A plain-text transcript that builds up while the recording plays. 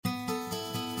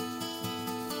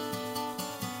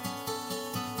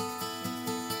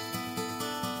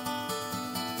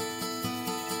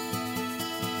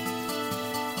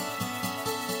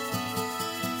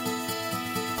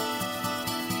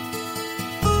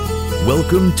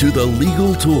Welcome to the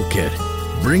Legal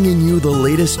Toolkit, bringing you the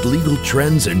latest legal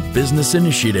trends and business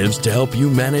initiatives to help you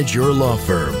manage your law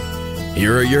firm.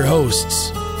 Here are your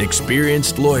hosts,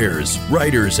 experienced lawyers,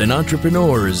 writers, and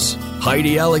entrepreneurs,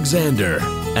 Heidi Alexander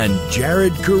and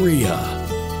Jared Correa.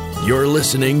 You're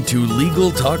listening to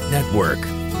Legal Talk Network.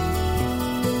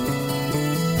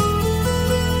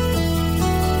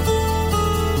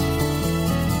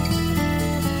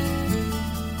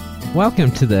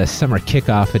 Welcome to the summer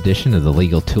kickoff edition of the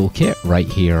Legal Toolkit right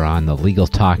here on the Legal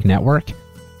Talk Network.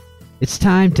 It's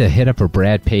time to hit up a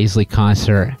Brad Paisley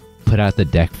concert, put out the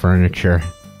deck furniture,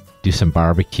 do some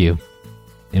barbecue,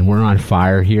 and we're on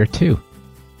fire here too.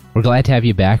 We're glad to have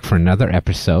you back for another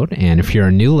episode, and if you're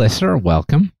a new listener,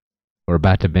 welcome. We're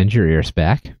about to bend your ears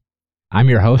back. I'm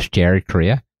your host, Jared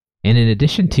Correa, and in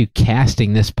addition to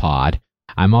casting this pod,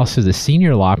 I'm also the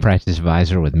Senior Law Practice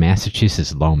Advisor with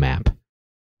Massachusetts LoMAP.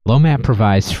 LoMAP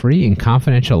provides free and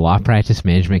confidential law practice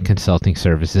management consulting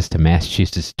services to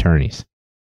Massachusetts attorneys.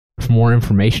 For more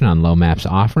information on LoMAP's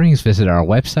offerings, visit our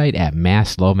website at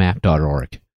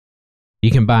masslomap.org. You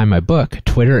can buy my book,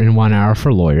 Twitter in 1 Hour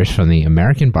for Lawyers, from the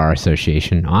American Bar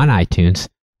Association on iTunes,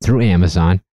 through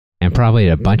Amazon, and probably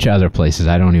at a bunch of other places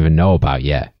I don't even know about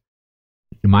yet.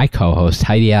 My co-host,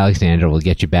 Heidi Alexander, will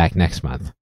get you back next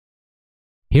month.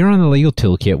 Here on the Legal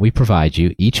Toolkit, we provide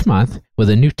you each month with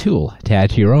a new tool to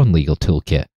add to your own legal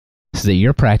toolkit so that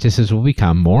your practices will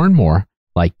become more and more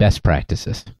like best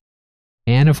practices.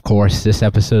 And of course, this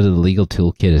episode of the Legal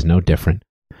Toolkit is no different.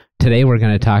 Today we're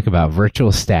going to talk about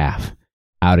virtual staff,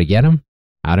 how to get them,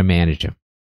 how to manage them.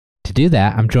 To do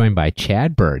that, I'm joined by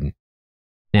Chad Burton.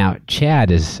 Now, Chad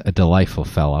is a delightful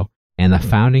fellow and the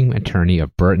founding attorney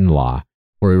of Burton Law,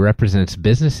 where he represents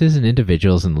businesses and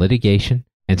individuals in litigation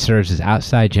and serves as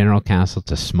outside general counsel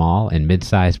to small and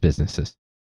mid-sized businesses.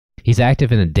 He's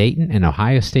active in the Dayton and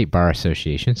Ohio State Bar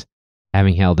Associations,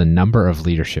 having held a number of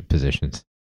leadership positions.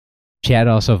 Chad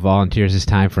also volunteers his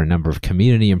time for a number of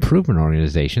community improvement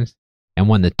organizations and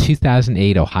won the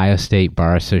 2008 Ohio State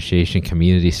Bar Association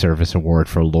Community Service Award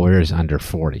for lawyers under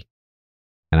 40.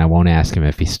 And I won't ask him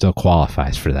if he still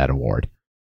qualifies for that award.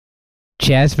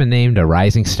 Chad's been named a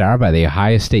rising star by the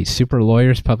Ohio State Super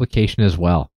Lawyers publication as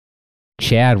well.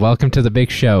 Chad, welcome to the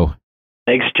big show.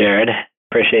 Thanks, Jared.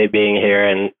 Appreciate being here,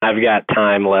 and I've got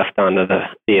time left onto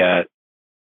the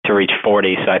to reach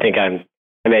 40, so I think I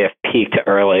may have peaked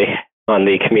early on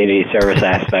the community service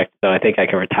aspect, so I think I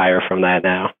can retire from that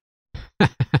now.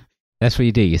 That's what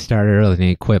you do. You start early and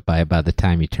you quit by about the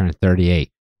time you turn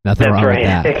 38. Nothing That's wrong right. with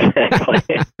that.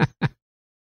 Exactly.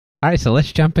 All right, so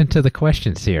let's jump into the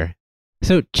questions here.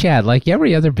 So, Chad, like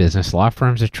every other business, law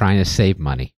firms are trying to save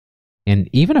money. And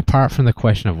even apart from the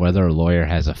question of whether a lawyer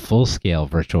has a full-scale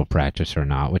virtual practice or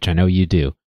not, which I know you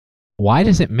do, why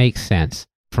does it make sense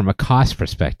from a cost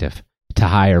perspective to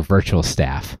hire virtual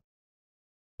staff?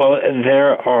 Well,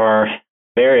 there are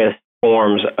various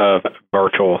forms of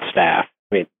virtual staff.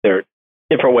 I mean, there are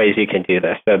different ways you can do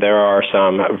this. So there are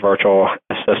some virtual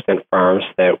assistant firms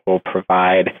that will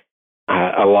provide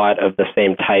a lot of the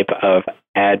same type of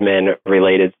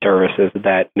admin-related services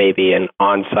that maybe an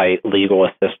on-site legal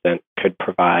assistant could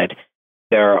provide.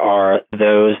 There are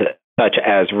those such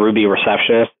as Ruby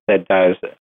Receptionist that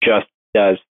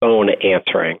does phone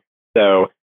answering. So,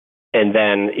 and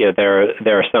then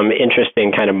there are some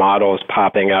interesting kind of models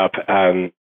popping up.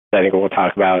 I think we'll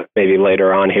talk about maybe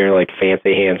later on here, like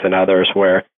Fancy Hands and others,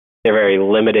 where they're very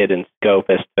limited in scope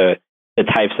as to the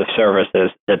types of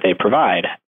services that they provide.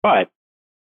 But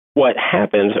what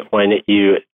happens when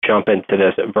you jump into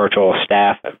this virtual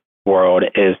staff world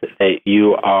is that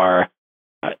you are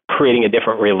creating a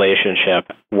different relationship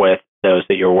with those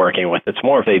that you're working with. It's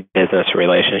more of a business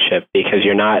relationship because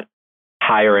you're not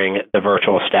hiring the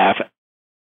virtual staff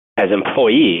as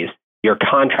employees. You're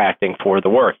contracting for the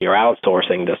work. You're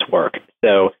outsourcing this work.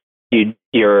 So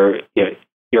you're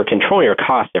controlling your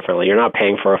costs differently. You're not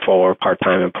paying for a full or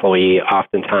part-time employee.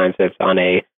 Oftentimes it's on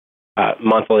a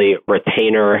monthly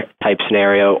retainer type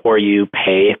scenario, or you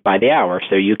pay by the hour,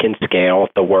 so you can scale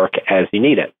the work as you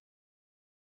need it.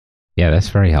 Yeah, that's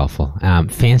very helpful.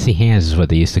 Fancy Hands is what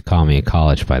they used to call me in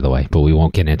college, by the way, but we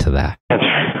won't get into that.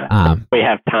 We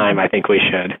have time. I think we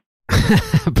should.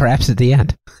 Perhaps at the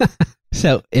end.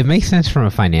 So it makes sense from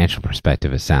a financial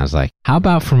perspective, it sounds like. How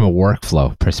about from a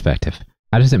workflow perspective?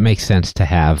 How does it make sense to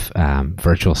have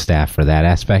virtual staff for that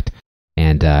aspect?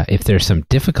 And if there's some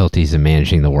difficulties in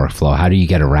managing the workflow, how do you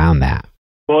get around that?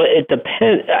 Well, it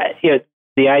depends.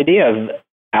 The idea of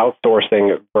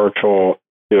outsourcing to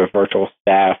a virtual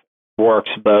staff works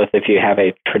both if you have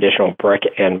a traditional brick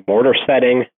and mortar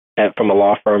setting from a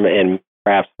law firm, and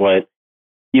perhaps what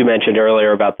you mentioned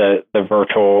earlier about the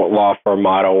virtual law firm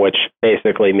model, which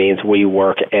basically means we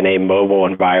work in a mobile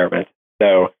environment.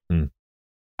 So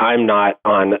I'm not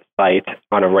on site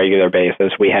on a regular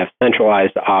basis. We have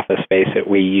centralized office space that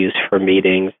we use for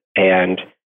meetings and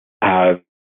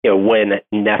when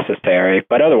necessary.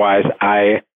 But otherwise,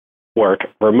 I work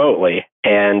remotely,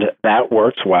 and that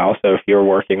works well. So if you're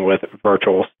working with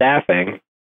virtual staffing,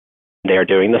 they're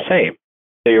doing the same.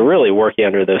 So you're really working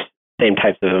under those same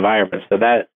types of environments. So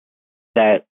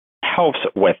that helps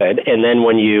with it. And then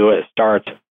when you start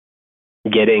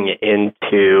getting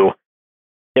into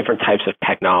different types of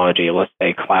technology, let's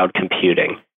say cloud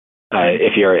computing,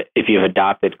 if you've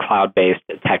adopted cloud-based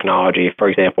technology, for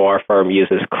example, our firm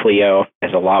uses Clio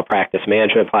as a law practice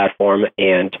management platform,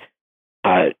 and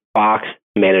Box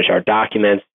to manage our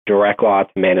documents,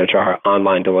 DirectLaw to manage our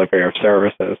online delivery of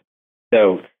services.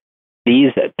 So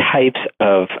these types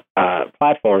of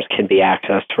platforms can be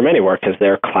accessed from anywhere because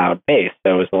they're cloud-based.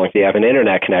 So as long as you have an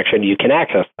internet connection, you can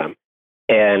access them.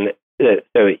 And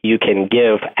so you can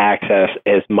give access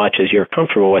as much as you're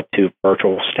comfortable with to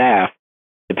virtual staff,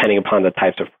 depending upon the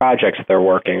types of projects they're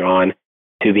working on,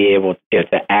 to be able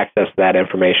to access that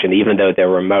information, even though they're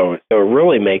remote. So it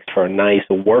really makes for a nice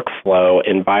workflow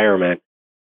environment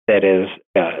that is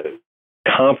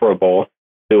comparable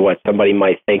to what somebody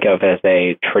might think of as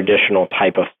a traditional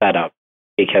type of setup,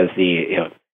 because the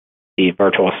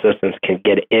virtual assistants can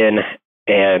get in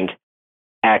and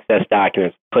access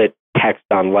documents, put text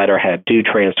on letterhead, do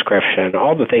transcription,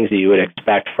 all the things that you would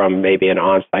expect from maybe an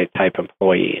on-site type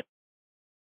employee.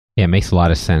 Yeah, it makes a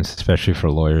lot of sense, especially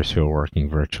for lawyers who are working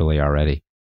virtually already.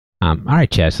 All right,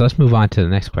 Chad, so let's move on to the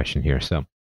next question here. So,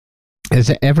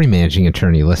 as every managing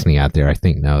attorney listening out there, I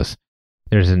think, knows,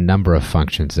 there's a number of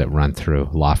functions that run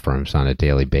through law firms on a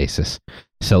daily basis.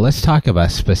 So let's talk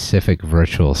about specific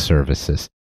virtual services.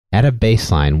 At a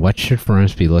baseline, what should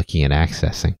firms be looking at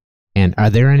accessing? And are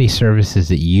there any services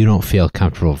that you don't feel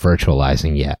comfortable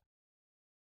virtualizing yet?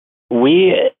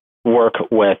 We work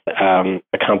with a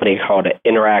company called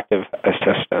Interactive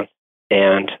Assistance,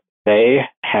 and they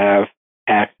have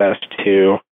access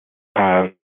to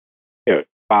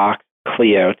Box,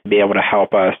 Clio to be able to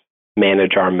help us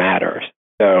manage our matters.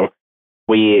 So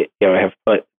we have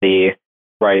put the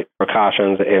right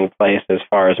precautions in place as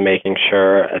far as making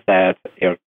sure that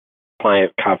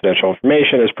client confidential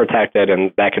information is protected,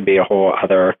 and that could be a whole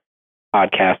other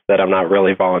podcast that I'm not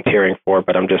really volunteering for,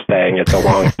 but I'm just saying it's a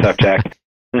long subject.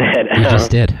 That, you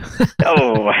just did.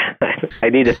 I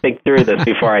need to think through this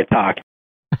before I talk.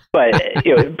 But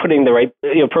putting the right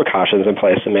precautions in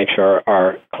place to make sure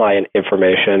our client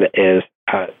information is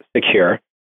secure.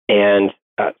 And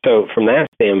so from that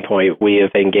standpoint, we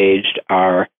have engaged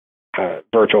our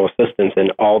virtual assistants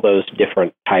in all those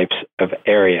different types of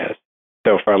areas.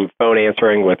 So from phone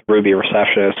answering with Ruby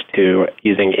Receptionist to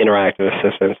using interactive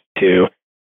assistants to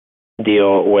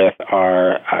deal with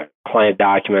our client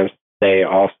documents. They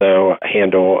also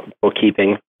handle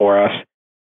bookkeeping for us.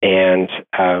 And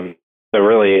so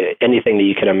really anything that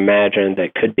you can imagine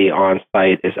that could be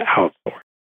on-site is outsourced.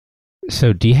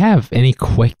 So do you have any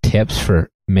quick tips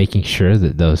for making sure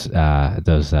that those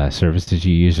services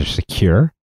you use are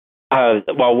secure?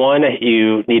 Well, one,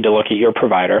 you need to look at your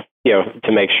provider,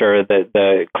 to make sure that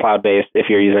the cloud-based, if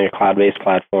you're using a cloud-based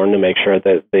platform, to make sure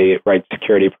that the right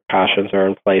security precautions are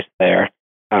in place there.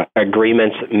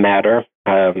 Agreements matter.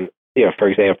 For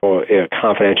example,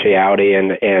 confidentiality,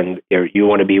 and you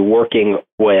want to be working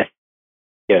with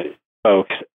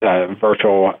folks,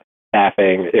 virtual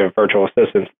staffing, virtual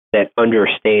assistants that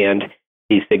understand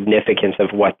the significance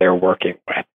of what they're working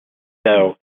with.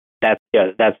 So that's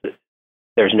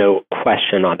there's no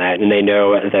question on that, and they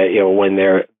know that when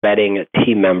they're vetting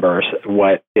team members,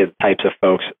 what types of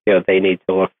folks they need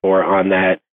to look for on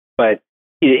that. But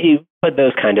you put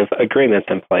those kind of agreements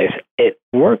in place. It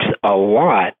works a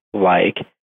lot like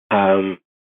on-site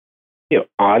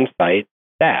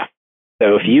staff.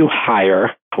 So if you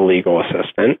hire a legal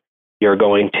assistant, you're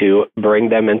going to bring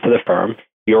them into the firm.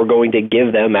 You're going to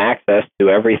give them access to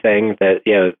everything that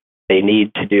they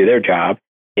need to do their job,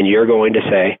 and you're going to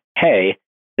say, "Hey,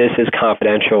 this is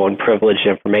confidential and privileged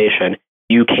information.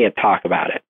 You can't talk about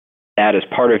it. That is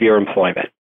part of your employment."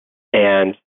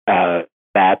 And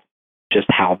that's just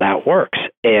how that works.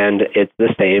 And it's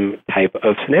the same type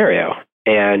of scenario.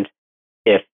 And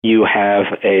if you have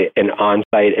an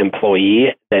on-site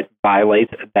employee that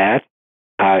violates that,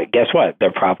 guess what?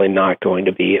 They're probably not going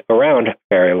to be around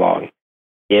very long.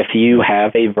 If you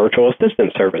have a virtual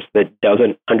assistant service that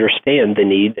doesn't understand the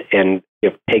need and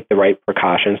take the right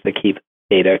precautions to keep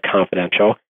data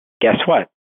confidential, guess what?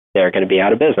 They're going to be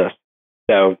out of business.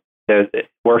 So it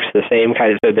works the same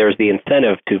kind of, so there's the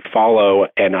incentive to follow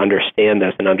and understand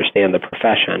this and understand the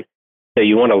profession. So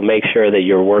you want to make sure that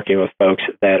you're working with folks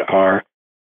that are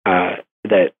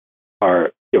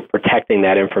protecting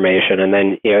that information. And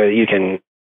then, you can,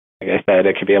 like I said,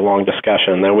 it could be a long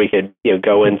discussion. Then we could,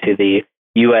 go into the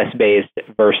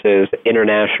U.S.-based versus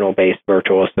international-based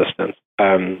virtual assistants.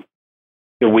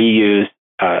 We use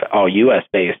all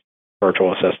U.S.-based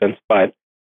virtual assistants, but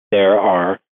there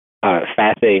are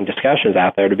fascinating discussions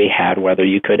out there to be had whether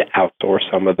you could outsource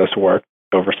some of this work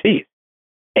overseas,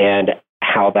 and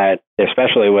how that,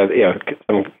 especially with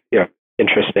some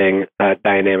interesting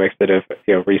dynamics that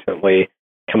have recently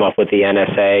come up with the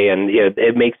NSA, and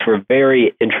it makes for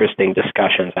very interesting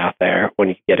discussions out there when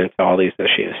you get into all these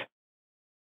issues.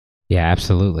 Yeah,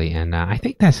 absolutely, and I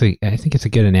think it's a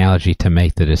good analogy to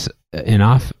make that is in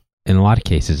a lot of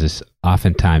cases is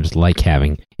oftentimes like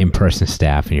having in-person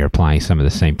staff and you're applying some of the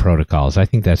same protocols. I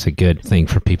think that's a good thing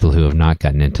for people who have not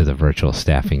gotten into the virtual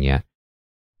staffing yet.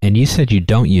 And you said you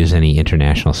don't use any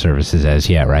international services as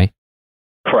yet, right?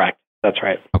 Correct. That's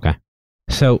right. Okay.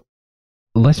 So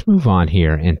let's move on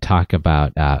here and talk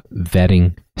about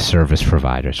vetting service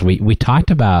providers. We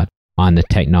talked about on the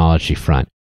technology front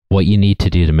what you need to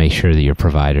do to make sure that your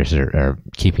providers are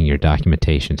keeping your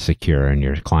documentation secure and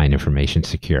your client information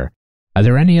secure. Are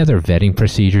there any other vetting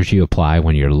procedures you apply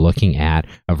when you're looking at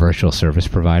a virtual service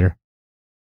provider?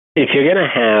 If you're going to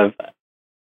have,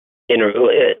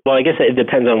 well, I guess it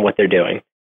depends on what they're doing.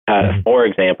 For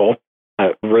example,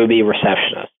 Ruby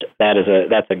receptionist.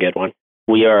 That's a good one.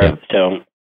 We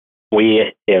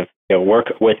work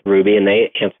with Ruby, and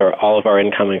they answer all of our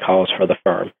incoming calls for the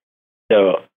firm.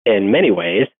 So in many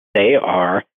ways, they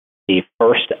are the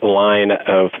first line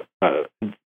of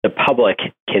the public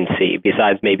can see,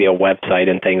 besides maybe a website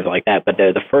and things like that. But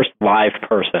they're the first live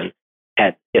person,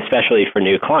 especially for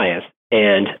new clients.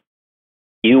 And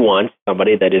you want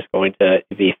somebody that is going to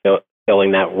be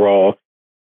filling that role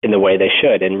in the way they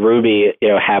should. And Ruby,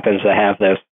 happens to have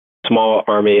this small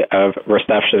army of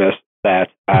receptionists that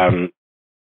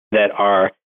that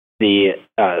are the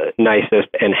nicest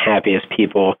and happiest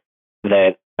people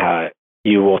that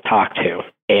you will talk to,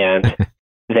 and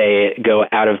they go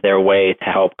out of their way to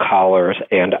help callers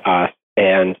and us,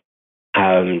 and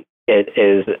it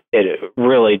is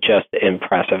really just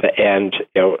impressive. And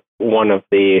one of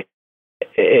the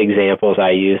examples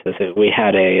I use is that we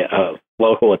had a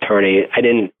local attorney. I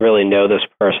didn't really know this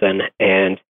person,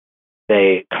 and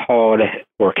they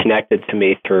were connected to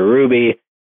me through Ruby,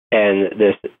 and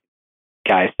this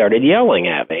guy started yelling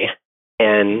at me,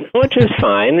 and which is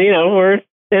fine, we're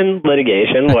in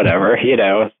litigation, whatever,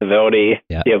 civility,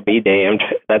 be damned,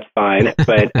 that's fine.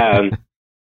 But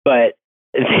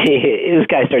this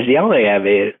guy starts yelling at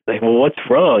me. It's like, well, what's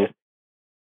wrong?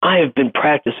 I have been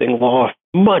practicing law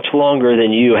much longer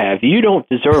than you have. You don't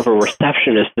deserve a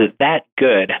receptionist that's that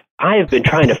good. I have been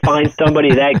trying to find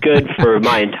somebody that good for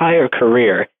my entire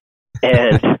career.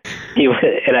 And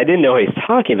I didn't know he was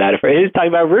talking about it. He was talking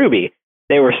about Ruby.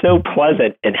 They were so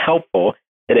pleasant and helpful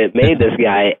that it made this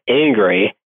guy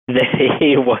angry that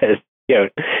he was,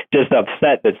 just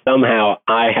upset that somehow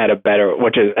I had a better,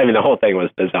 the whole thing was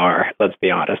bizarre, let's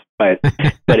be honest, but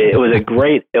it was a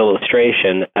great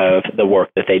illustration of the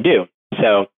work that they do.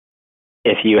 So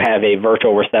if you have a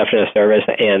virtual receptionist service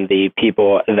and the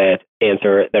people that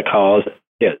answer the calls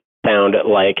sound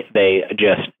like they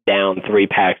just downed 3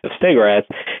 packs of cigarettes,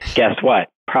 guess what?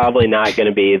 Probably not going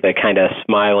to be the kind of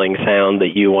smiling sound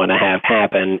that you want to have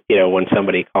happen, when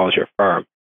somebody calls your firm.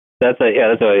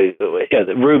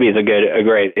 Ruby is a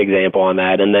great example on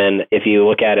that. And then if you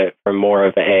look at it from more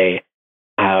of the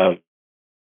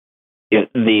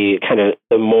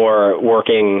more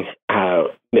working,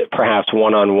 perhaps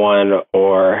one-on-one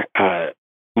or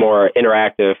more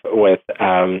interactive with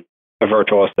a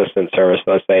virtual assistant service,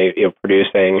 let's say,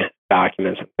 producing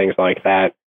documents and things like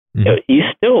that, you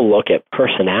still look at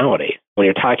personality when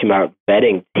you're talking about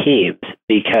vetting teams,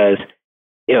 because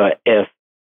if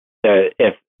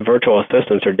virtual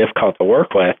assistants are difficult to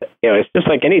work with, it's just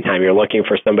like anytime you're looking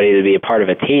for somebody to be a part of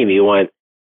a team, you want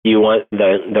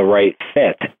the right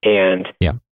fit, and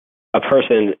a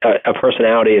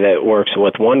personality that works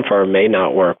with one firm may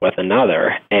not work with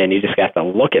another, and you just got to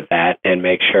look at that and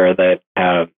make sure that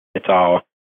it's all.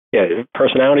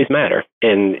 Personalities matter,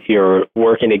 and you're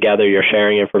working together, you're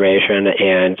sharing information,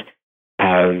 and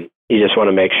you just want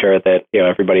to make sure that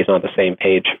everybody's on the same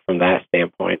page from that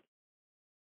standpoint.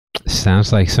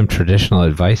 Sounds like some traditional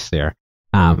advice there.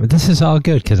 This is all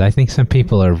good because I think some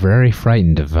people are very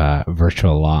frightened of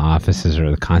virtual law offices or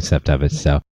the concept of it.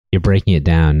 So you're breaking it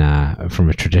down from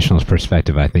a traditionalist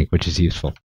perspective, I think, which is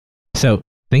useful. So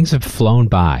things have flown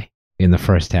by in the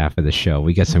first half of the show.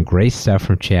 We got some great stuff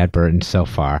from Chad Burton so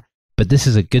far, but this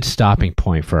is a good stopping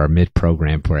point for our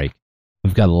mid-program break.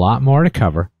 We've got a lot more to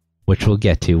cover, which we'll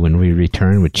get to when we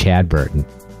return with Chad Burton.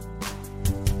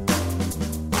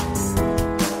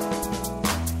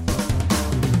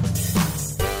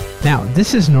 Now,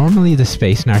 this is normally the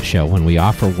space in our show when we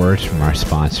offer words from our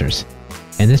sponsors,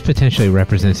 and this potentially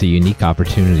represents a unique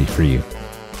opportunity for you.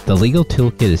 The Legal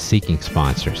Toolkit is seeking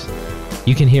sponsors.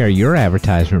 You can hear your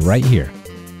advertisement right here.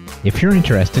 If you're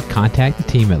interested, contact the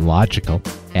team at Logical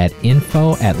at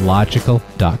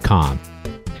info@logical.com.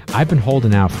 I've been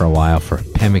holding out for a while for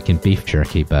pemmican beef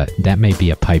jerky, but that may be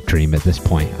a pipe dream at this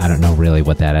point. I don't know really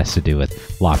what that has to do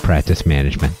with law practice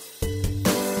management.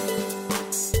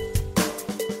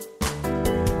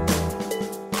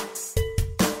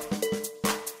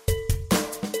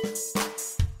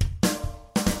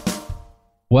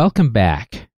 Welcome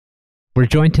back. We're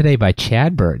joined today by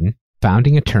Chad Burton,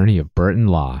 founding attorney of Burton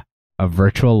Law, a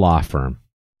virtual law firm.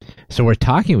 So we're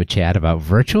talking with Chad about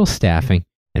virtual staffing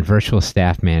and virtual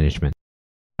staff management.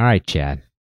 All right, Chad,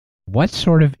 what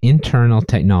sort of internal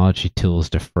technology tools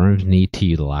do firms need to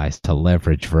utilize to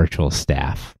leverage virtual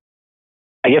staff?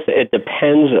 I guess it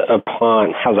depends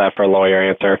upon, how's that for a lawyer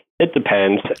answer? It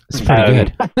depends. It's pretty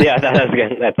good. Yeah, that's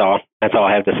good. That's all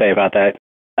I have to say about that.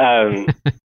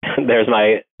 There's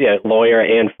my lawyer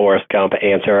and Forrest Gump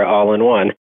answer all in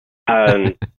one.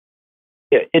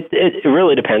 It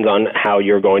really depends on how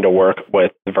you're going to work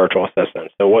with the virtual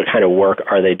assistants. So what kind of work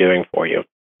are they doing for you?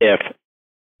 If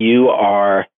you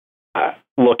are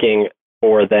looking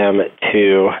for them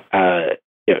to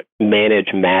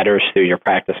manage matters through your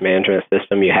practice management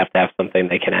system, you have to have something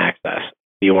they can access.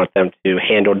 If you want them to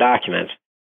handle documents,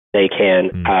 they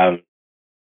can.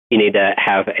 You need to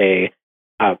have a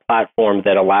platform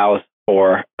that allows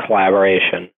for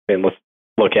collaboration. I mean, let's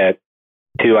look at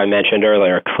two I mentioned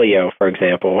earlier, Clio, for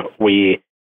example. We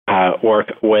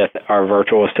work with our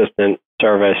virtual assistant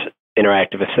service,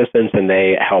 Interactive Assistants, and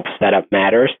they help set up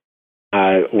matters.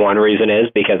 One reason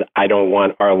is because I don't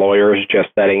want our lawyers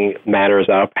just setting matters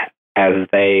up as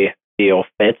they feel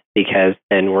fit, because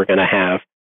then we're going to have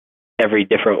every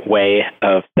different way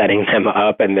of setting them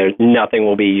up, and nothing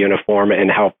will be uniform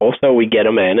and helpful. So we get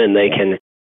them in, and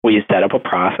we set up a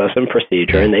process and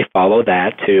procedure, and they follow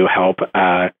that to help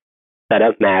set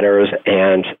up matters.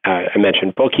 And I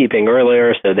mentioned bookkeeping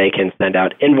earlier, so they can send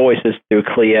out invoices through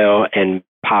Clio and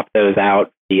pop those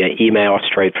out via email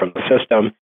straight from the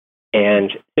system.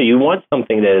 And so you want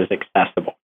something that is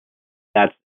accessible.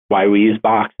 That's why we use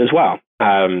Box as well.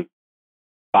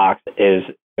 Box is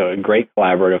a great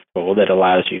collaborative tool that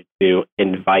allows you to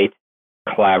invite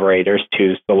collaborators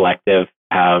to selective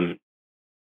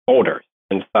folders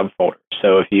and subfolders.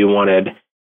 So if you wanted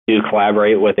to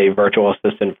collaborate with a virtual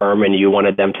assistant firm and you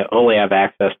wanted them to only have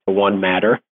access to one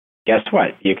matter, guess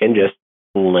what? You can just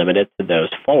limit it to those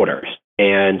folders,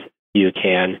 and you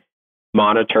can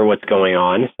monitor what's going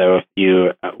on. So if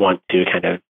you want to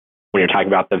when you're talking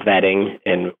about the vetting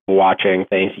and watching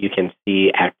things, you can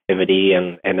see activity,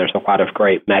 and there's a lot of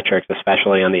great metrics,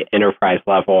 especially on the enterprise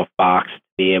level of Box, to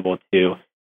be able to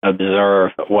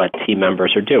observe what team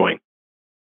members are doing.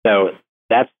 So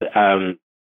that's, those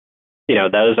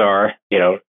are,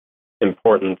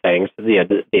 important things.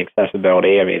 The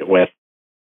accessibility, I mean, with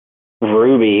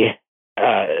Ruby,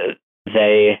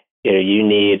 you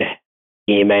need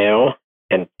email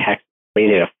and text. We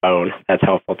need a phone. That's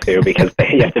helpful too, because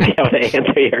you have to be able to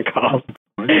answer your calls.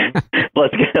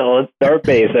 Let's start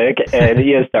basic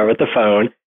and start with the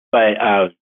phone. But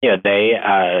they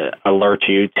alert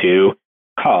you to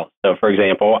calls. So, for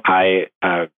example, they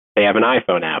have an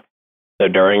iPhone app. So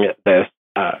during this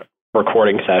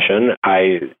recording session,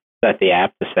 I set the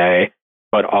app to say,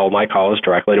 put all my calls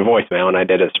directly to voicemail, and I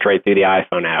did it straight through the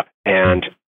iPhone app. And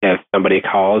if somebody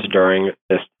calls during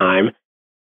this time,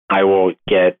 I will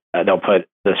they'll put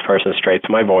this person straight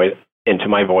to into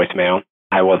my voicemail.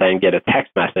 I will then get a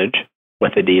text message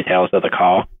with the details of the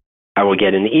call. I will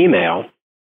get an email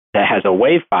that has a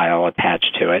WAV file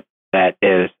attached to it that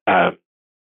is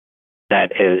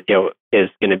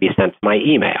going to be sent to my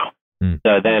email.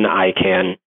 So then I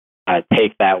can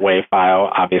take that WAV file,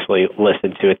 obviously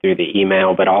listen to it through the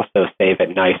email, but also save it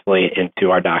nicely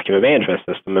into our document management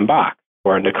system in Box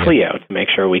or into Clio to make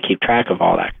sure we keep track of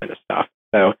all that kind of stuff.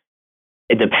 So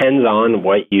it depends on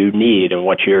what you need and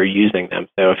what you're using them.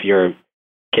 So if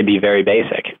can be very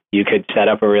basic, you could set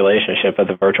up a relationship with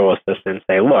a virtual assistant and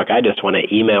say, look, I just want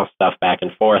to email stuff back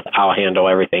and forth. I'll handle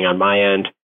everything on my end.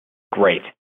 Great.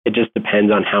 It just depends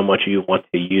on how much you want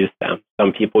to use them.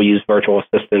 Some people use virtual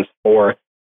assistants for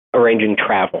arranging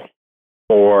travel,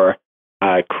 for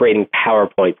creating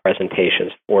PowerPoint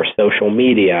presentations for social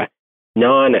media,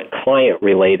 non-client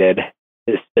related,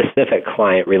 specific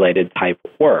client related type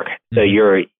work. So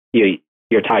you're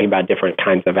talking about different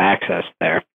kinds of access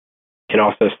there. You can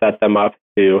also set them up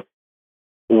to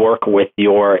work with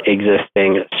your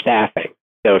existing staffing.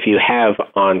 So if you have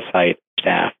on-site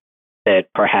staff that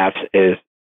perhaps is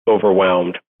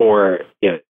overwhelmed or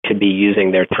could be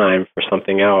using their time for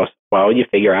something else, well, you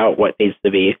figure out what needs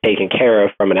to be taken care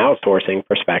of from an outsourcing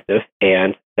perspective,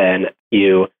 and then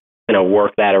you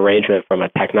work that arrangement from a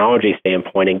technology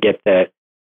standpoint and get the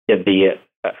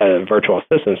virtual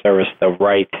assistant service the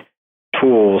right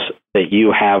tools that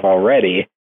you have already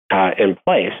in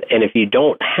place. And if you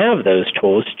don't have those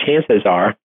tools, chances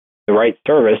are the right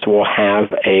service will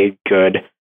have a good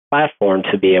platform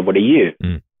to be able to use.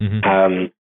 Mm-hmm.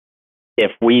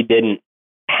 If we didn't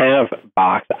have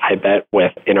Box, I bet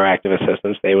with interactive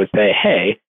assistants, they would say,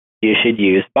 hey, you should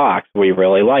use Box. We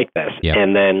really like this. Yep.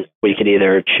 And then we could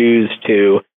either choose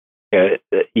to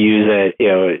use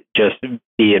it, just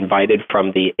be invited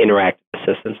from the interactive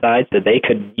assistant side, so they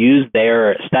could use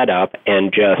their setup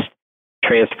and just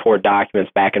transport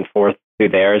documents back and forth through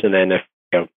theirs. And then if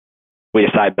we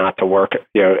decide not to work,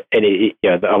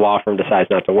 a law firm decides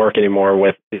not to work anymore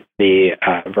with the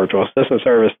virtual assistant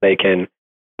service, they can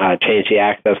change the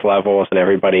access levels and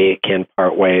everybody can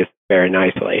part ways very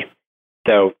nicely.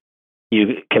 So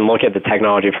you can look at the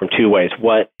technology from two ways.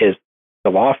 What is the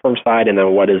law firm side, and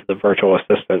then what is the virtual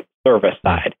assistant service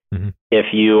side? Mm-hmm. If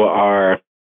you are,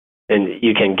 and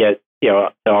you can get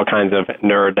all kinds of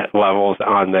nerd levels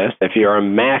on this. If you're a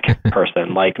Mac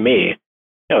person like me,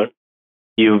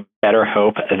 you better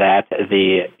hope that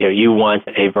you want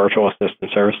a virtual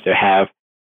assistant service to have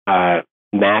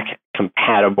Mac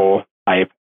compatible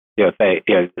type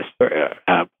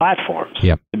platforms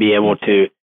yep. to be able to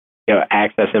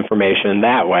access information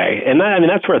that way. And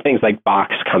that's where things like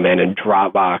Box come in, and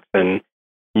Dropbox and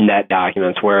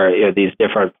NetDocuments, where these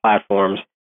different platforms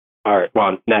are.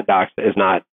 Well, NetDocs is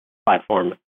not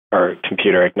platform or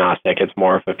computer agnostic; it's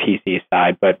more of a PC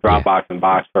side. But Dropbox and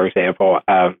Box, for example,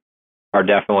 are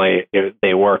definitely,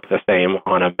 they work the same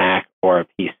on a Mac or a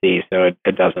PC, so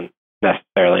it doesn't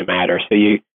necessarily matter. So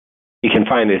you can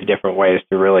find these different ways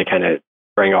to really kind of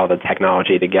bring all the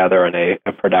technology together in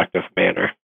a productive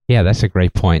manner. Yeah, that's a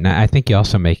great point. And I think you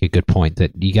also make a good point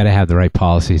that you got to have the right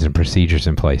policies and procedures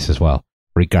in place as well,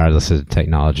 regardless of the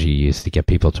technology you use to get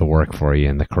people to work for you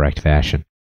in the correct fashion.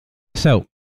 So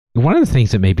one of the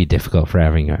things that may be difficult for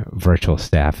having a virtual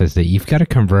staff is that you've got to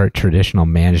convert traditional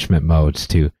management modes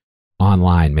to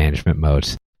online management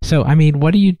modes. So,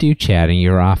 what do you do, Chad, in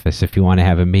your office if you want to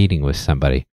have a meeting with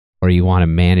somebody, or you want to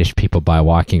manage people by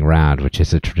walking around, which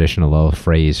is a traditional old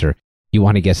phrase, or you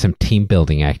want to get some team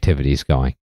building activities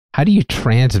going? How do you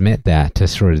transmit that to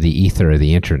sort of the ether of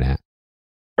the internet?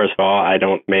 First of all, I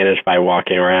don't manage by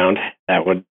walking around. I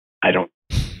don't,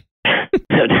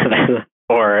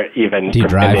 or even. Do you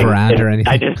drive around or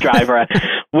anything? I just drive around.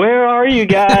 Where are you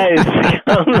guys?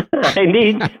 I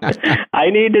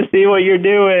need to see what you're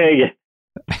doing.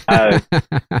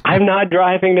 I'm not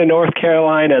driving to North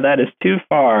Carolina. That is too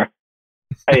far.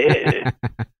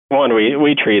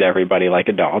 We treat everybody like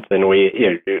adults, and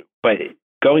but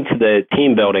going to the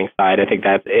team building side, I think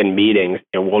that's in meetings,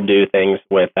 and we'll do things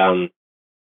with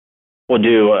we'll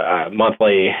do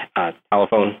monthly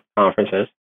telephone conferences,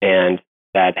 and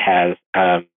that has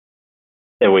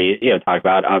that we talk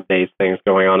about updates, things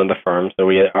going on in the firm. So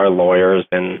our lawyers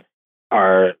and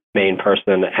our main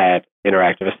person at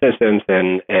Interactive Assistants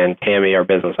and Tammy, our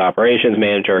business operations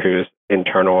manager, who's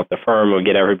internal at the firm, will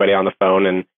get everybody on the phone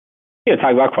and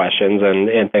talk about questions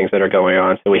and things that are going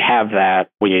on. So we have that.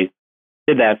 We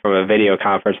did that from a video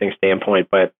conferencing standpoint,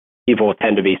 but people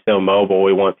tend to be so mobile.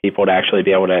 We want people to actually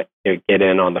be able to get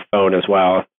in on the phone as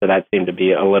well. So that seemed to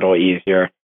be a little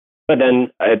easier. But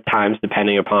then at times,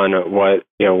 depending upon what,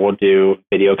 we'll do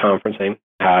video conferencing.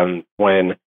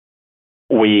 When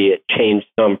we changed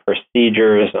some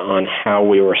procedures on how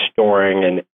we were storing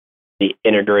and the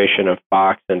integration of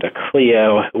Box into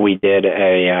Clio, we did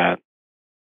a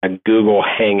Google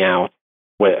Hangout,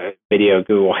 with video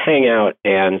Google Hangout,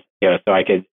 and so I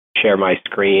could share my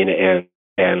screen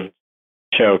and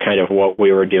show kind of what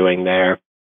we were doing there.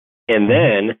 And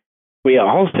then we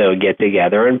also get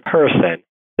together in person.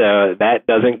 So that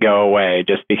doesn't go away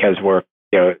just because we're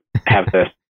have this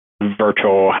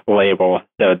virtual label.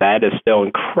 So that is still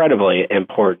incredibly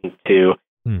important to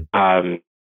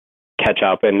catch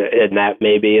up, and that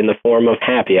may be in the form of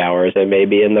happy hours. It may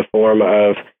be in the form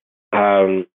of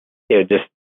just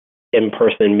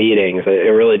in-person meetings.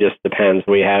 It really just depends.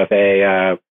 We have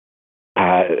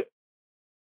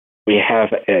we have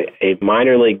a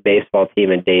minor league baseball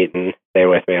team in Dayton. Stay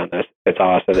with me on this. It's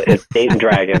awesome. It's Dayton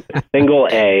Dragons, single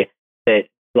A, that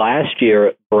last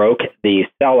year broke the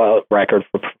sellout record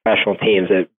for professional teams.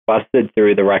 It busted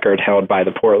through the record held by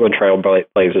the Portland Trail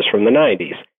Blazers from the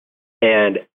 90s.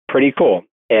 And pretty cool.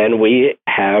 And we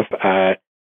have a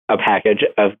package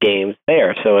of games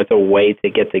there. So it's a way to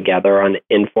get together on an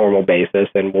informal basis,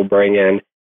 and we'll bring in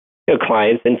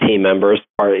clients and team members,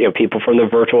 or people from the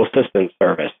virtual assistant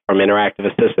service, from Interactive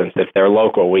Assistants. If they're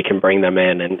local, we can bring them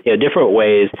in. And different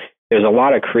ways. There's a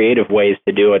lot of creative ways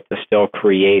to do it to still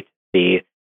create the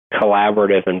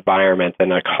collaborative environment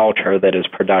and a culture that is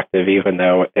productive, even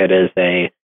though it is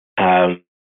a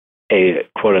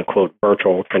quote unquote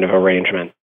virtual kind of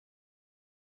arrangement.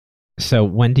 So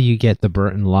when do you get the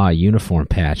Burton Law uniform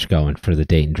patch going for the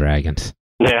Dayton Dragons?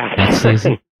 Yeah. Next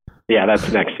season? Yeah,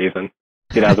 that's next season,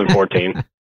 2014.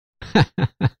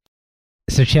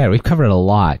 So, Chad, we've covered a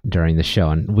lot during the show,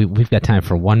 and we've got time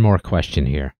for one more question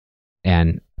here,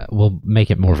 and we'll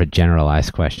make it more of a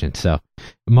generalized question. So,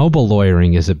 mobile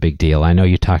lawyering is a big deal. I know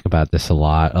you talk about this a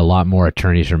lot. A lot more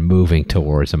attorneys are moving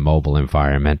towards a mobile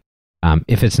environment.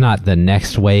 If it's not the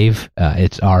next wave,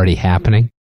 it's already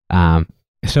happening.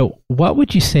 So what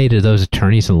would you say to those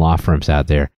attorneys and law firms out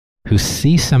there who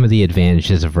see some of the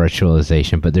advantages of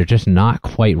virtualization, but they're just not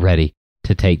quite ready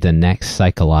to take the next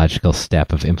psychological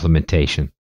step of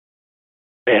implementation?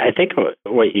 I think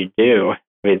what you do,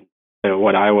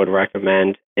 what I would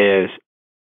recommend is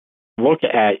look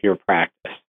at your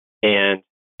practice and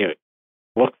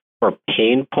look for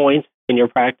pain points in your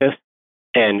practice.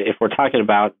 And if we're talking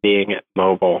about being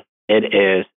mobile, it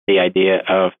is the idea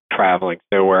of traveling.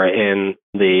 So we're in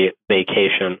the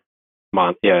vacation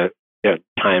month,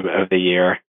 time of the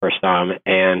year for some,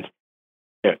 and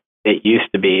it used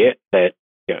to be that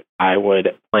I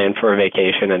would plan for a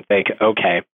vacation and think,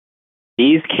 okay,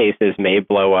 these cases may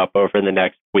blow up over the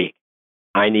next week.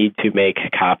 I need to make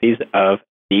copies of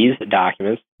these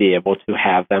documents to be able to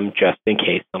have them just in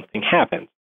case something happens.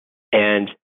 And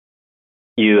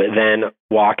you then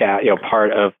walk out,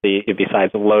 part of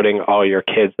besides loading all your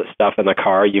kids' stuff in the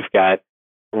car, you've got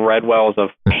red wells of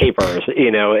papers,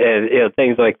 and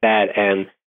things like that. And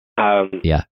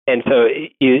and so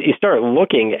you start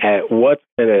looking at what's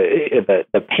the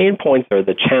pain points or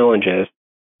the challenges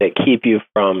that keep you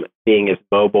from being as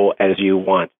mobile as you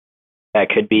want. That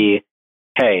could be,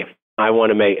 hey, I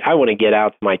want to get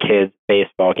out to my kids'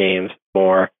 baseball games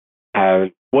more.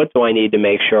 What do I need to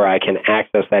make sure I can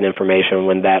access that information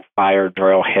when that fire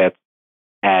drill hits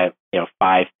at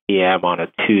 5 p.m. on a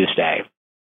Tuesday?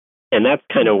 And that's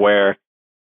kind of where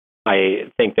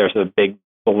I think there's a big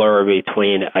blur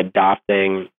between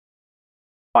adopting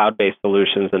cloud-based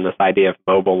solutions and this idea of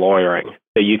mobile lawyering.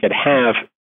 So you could have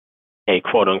a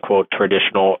quote-unquote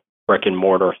traditional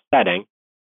brick-and-mortar setting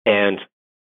and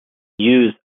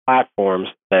use platforms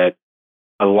that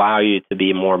allow you to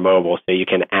be more mobile so you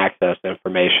can access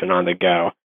information on the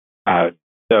go.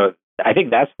 So I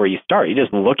think that's where you start. You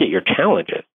just look at your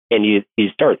challenges and you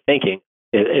start thinking,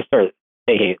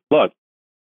 look,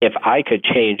 if I could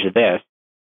change this,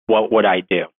 what would I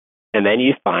do? And then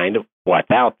you find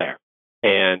what's out there.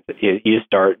 And you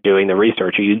start doing the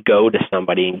research, or you go to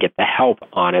somebody and get the help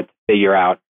on it to figure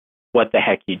out what the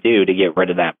heck you do to get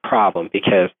rid of that problem,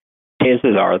 because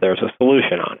chances are there's a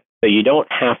solution on it. So you don't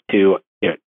have to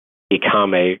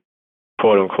become a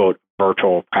quote-unquote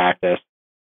virtual practice.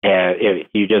 And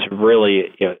you just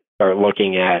really start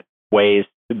looking at ways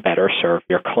to better serve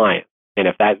your clients. And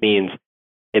if that means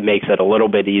it makes it a little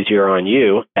bit easier on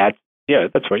you, that's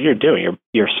what you're doing.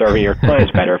 You're serving your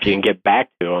clients better if you can get back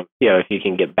to them. If you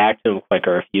can get back to them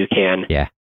quicker, if you can. Yeah.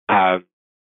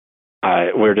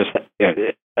 We're just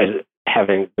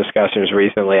having discussions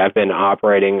recently. I've been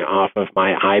operating off of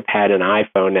my iPad and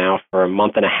iPhone now for a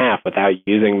month and a half without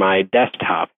using my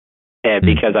desktop, and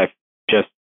because I've just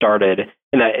started,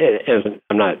 and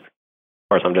I'm not. Of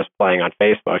course, I'm just playing on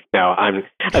Facebook. No,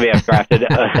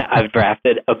 I've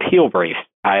drafted appeal briefs.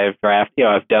 I've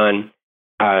done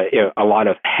a lot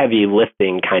of heavy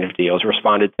lifting kind of deals,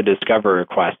 responded to discovery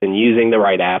requests, and using the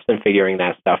right apps and figuring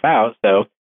that stuff out. So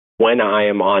when I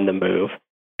am on the move,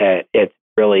 it's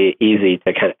really easy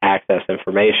to kind of access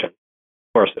information.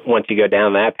 Of course, once you go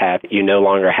down that path, you no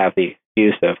longer have the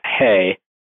excuse of, hey,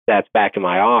 that's back in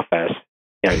my office.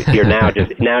 You're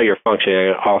now you're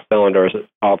functioning at all cylinders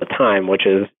all the time, which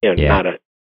is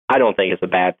I don't think it's a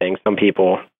bad thing. Some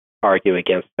people argue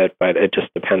against it, but it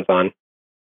just depends on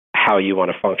how you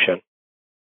want to function.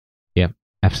 Yeah,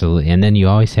 absolutely. And then you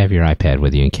always have your iPad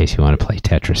with you in case you want to play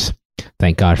Tetris.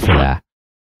 Thank God for that.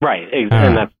 Right.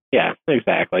 And that's, yeah,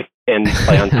 exactly. And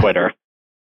play on Twitter.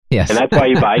 Yes. And that's why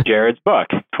you buy Jared's book,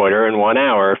 Twitter in 1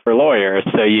 Hour for Lawyers,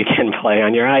 so you can play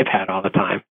on your iPad all the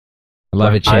time. I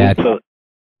love it, Chad.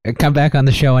 Come back on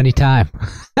the show anytime.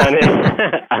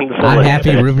 I'm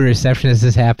happy. Ruby Receptionist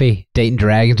is happy. Dayton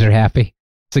Dragons are happy.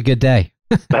 It's a good day.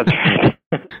 That's right.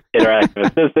 Interactive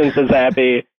Assistance is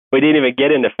happy. We didn't even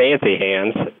get into fancy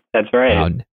hands. That's right. Oh,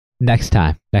 next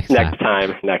time.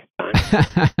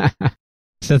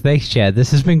 So thanks, Chad.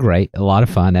 This has been great. A lot of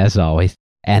fun, as always.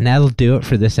 And that'll do it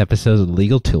for this episode of the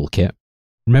Legal Toolkit.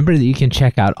 Remember that you can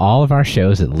check out all of our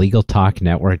shows at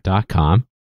LegalTalkNetwork.com.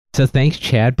 So thanks,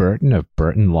 Chad Burton of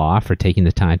Burton Law, for taking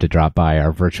the time to drop by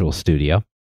our virtual studio.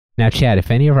 Now, Chad,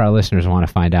 if any of our listeners want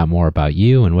to find out more about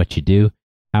you and what you do,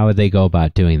 how would they go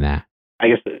about doing that? I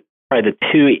guess probably the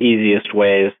two easiest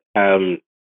ways.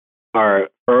 Our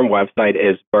firm website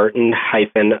is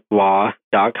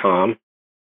burton-law.com,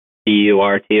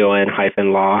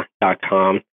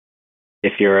 burton-law.com.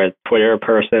 If you're a Twitter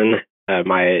person,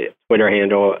 my Twitter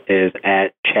handle is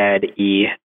at Chad E.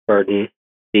 Burton,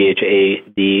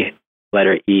 CHAD,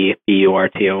 letter E,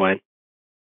 BURTON.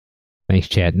 Thanks,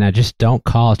 Chad. Now, just don't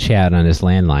call Chad on his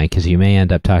landline, because you may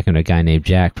end up talking to a guy named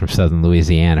Jack from southern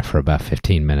Louisiana for about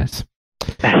 15 minutes.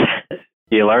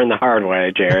 You learn the hard way,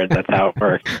 Jared. That's how it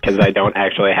works, because I don't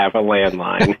actually have a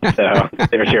landline. So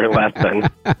there's your lesson.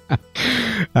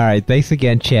 All right. Thanks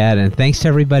again, Chad. And thanks to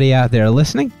everybody out there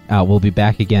listening. We'll be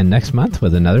back again next month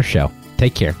with another show.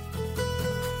 Take care.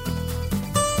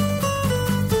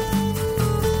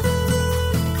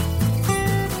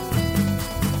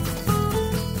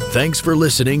 Thanks for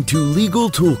listening to Legal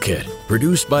Toolkit,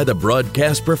 produced by the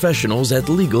broadcast professionals at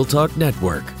Legal Talk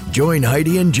Network. Join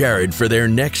Heidi and Jared for their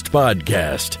next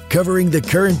podcast, covering the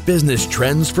current business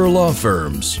trends for law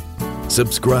firms.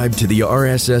 Subscribe to the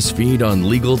RSS feed on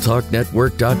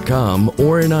LegalTalkNetwork.com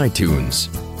or in iTunes.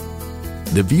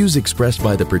 The views expressed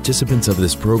by the participants of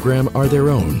this program are their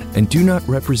own and do not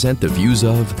represent the views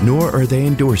of, nor are they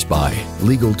endorsed by,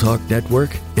 Legal Talk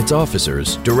Network, its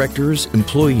officers, directors,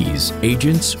 employees,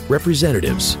 agents,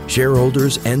 representatives,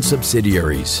 shareholders, and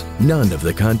subsidiaries. None of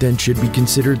the content should be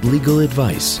considered legal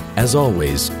advice. As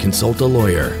always, consult a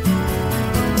lawyer.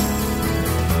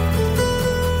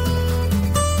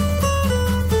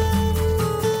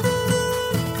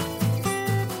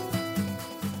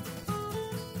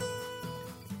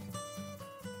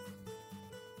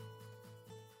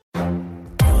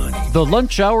 The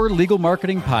Lunch Hour Legal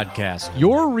Marketing Podcast,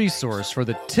 your resource for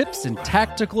the tips and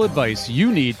tactical advice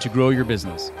you need to grow your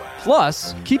business.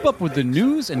 Plus, keep up with the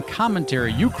news and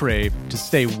commentary you crave to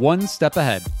stay one step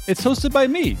ahead. It's hosted by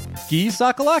me, Guy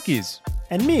Sakalakis.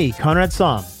 And me, Conrad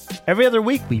Somm. Every other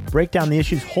week, we break down the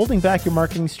issues holding back your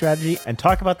marketing strategy and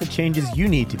talk about the changes you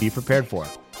need to be prepared for.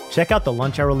 Check out the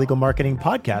Lunch Hour Legal Marketing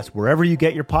Podcast wherever you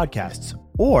get your podcasts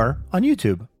or on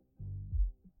YouTube.